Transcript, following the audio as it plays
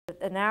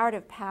the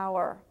narrative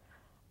power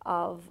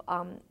of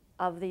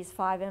these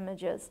 5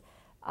 images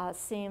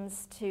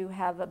seems to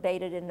have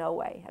abated in no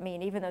way. I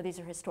mean, even though these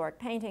are historic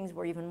paintings,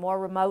 we're even more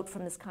remote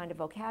from this kind of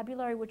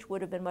vocabulary, which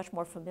would have been much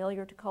more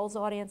familiar to Cole's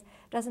audience.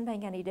 Doesn't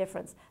make any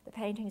difference. The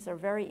paintings are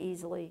very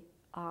easily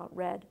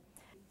read.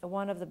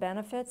 One of the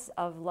benefits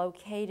of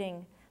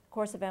locating the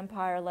course of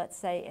empire, let's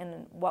say,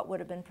 in what would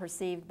have been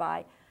perceived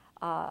by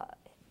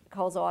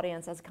Cole's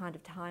audience as a kind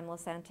of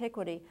timeless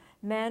antiquity,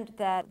 meant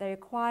that they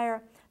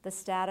acquire the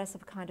status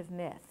of a kind of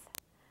myth,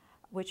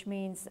 which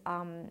means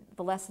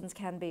the lessons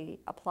can be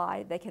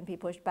applied, they can be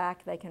pushed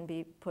back, they can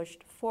be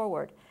pushed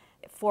forward.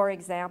 For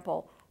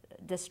example,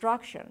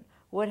 destruction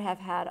would have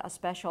had a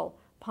special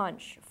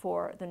punch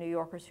for the New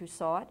Yorkers who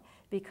saw it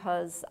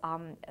because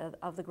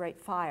of the Great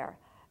Fire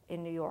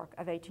in New York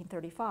of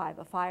 1835,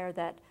 a fire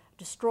that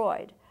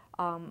destroyed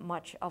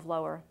much of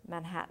lower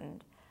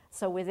Manhattan.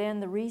 So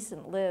within the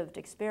recent lived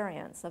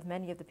experience of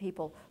many of the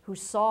people who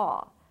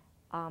saw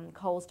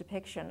Cole's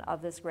depiction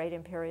of this great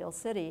imperial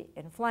city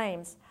in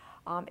flames,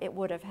 it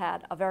would have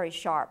had a very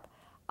sharp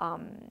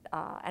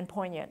and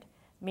poignant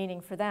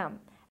meaning for them.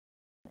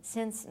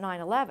 Since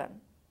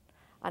 9/11,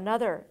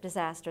 another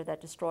disaster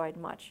that destroyed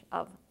much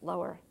of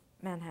lower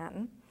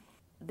Manhattan,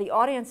 the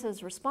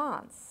audience's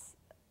response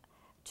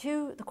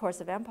to the course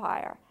of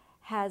empire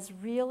has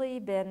really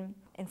been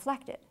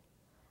inflected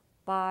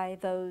by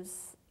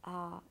those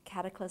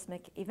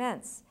cataclysmic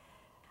events.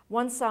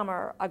 One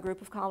summer, a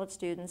group of college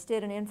students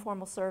did an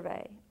informal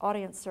survey,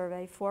 audience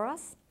survey for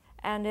us,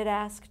 and it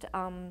asked,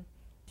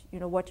 you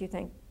know, what do you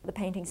think the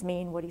paintings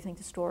mean? What do you think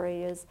the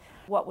story is?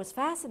 What was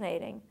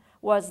fascinating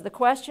was the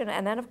question,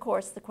 and then of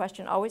course the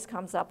question always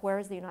comes up, where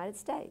is the United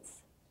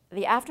States?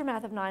 The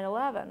aftermath of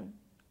 9/11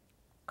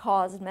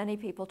 caused many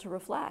people to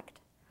reflect.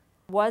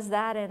 Was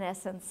that in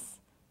essence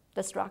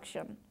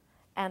destruction?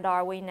 And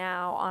are we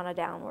now on a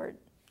downward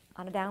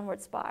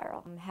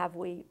spiral? Have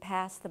we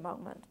passed the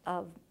moment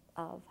of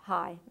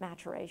high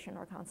maturation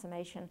or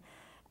consummation,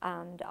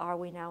 and are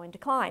we now in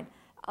decline?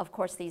 Of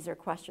course, these are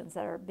questions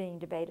that are being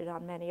debated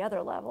on many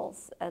other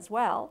levels as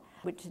well.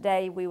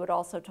 Today, we would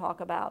also talk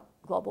about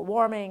global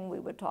warming. We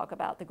would talk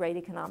about the great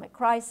economic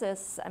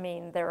crisis. I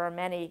mean, there are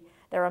many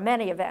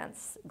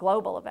events,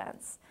 global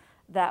events,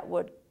 that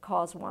would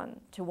cause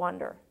one to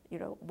wonder, you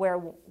know,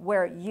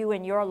 where you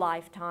in your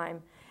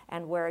lifetime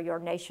and where your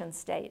nation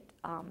state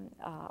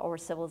or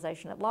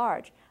civilization at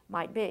large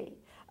might be.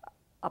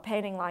 A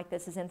painting like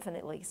this is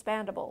infinitely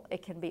expandable.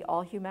 It can be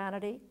all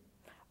humanity,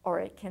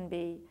 or it can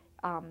be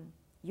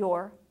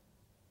your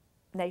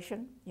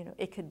nation, you know,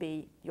 it could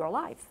be your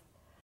life.